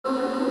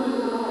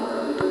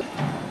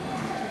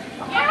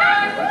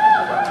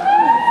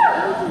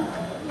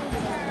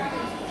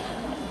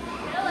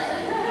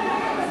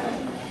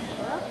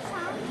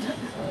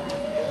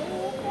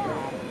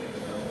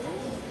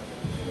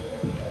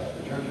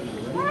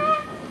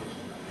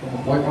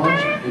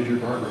Whitemarsh is your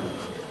guardrail.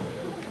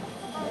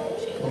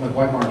 Plymouth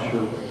Whitemarsh,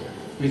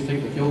 please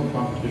take the field in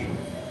competition.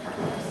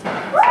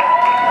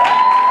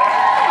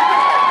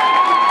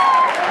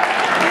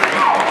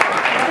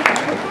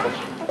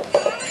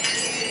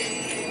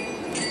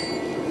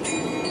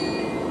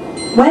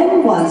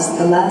 When was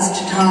the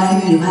last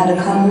time you had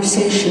a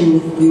conversation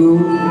with the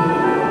moon,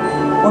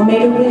 or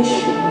made a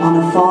wish on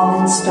a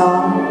fallen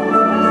star,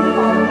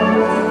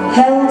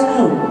 held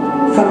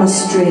hope from a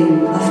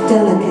string of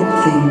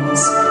delicate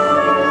things?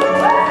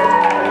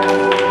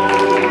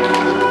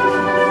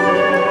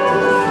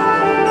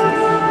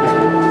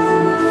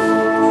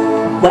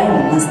 When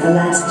was the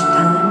last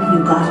time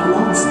you got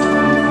lost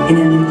in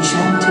an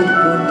enchanted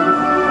wood,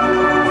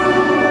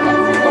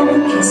 or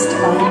were kissed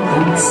by a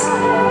prince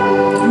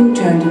who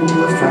turned into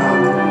a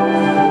frog,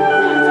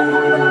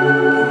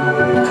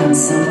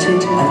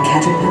 consulted a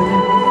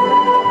caterpillar,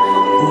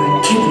 or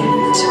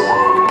kidnapped a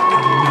moth?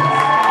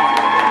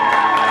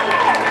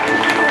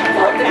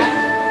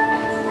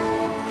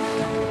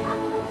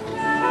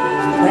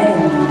 When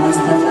was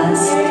the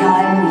last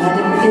time you had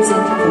a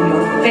visit from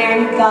your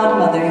fairy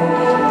godmother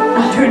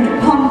who turned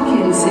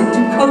pumpkins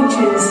into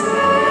coaches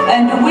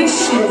and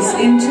wishes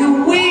into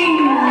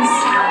wings?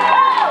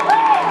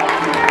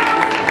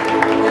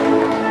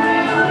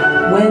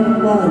 When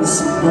was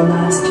the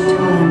last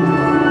time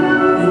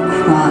you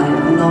cried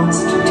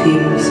lost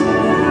tears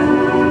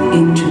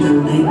into the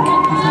lake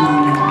of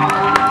longing?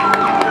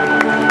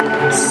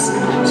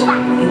 Sought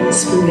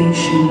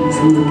inspiration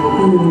from the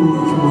pool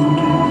of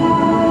wonder,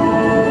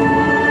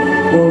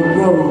 or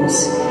rose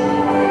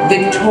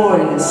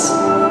victorious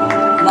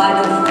like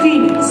a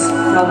phoenix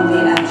from the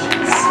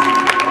ashes?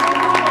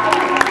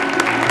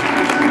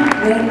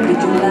 When did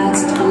you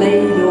last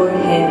lay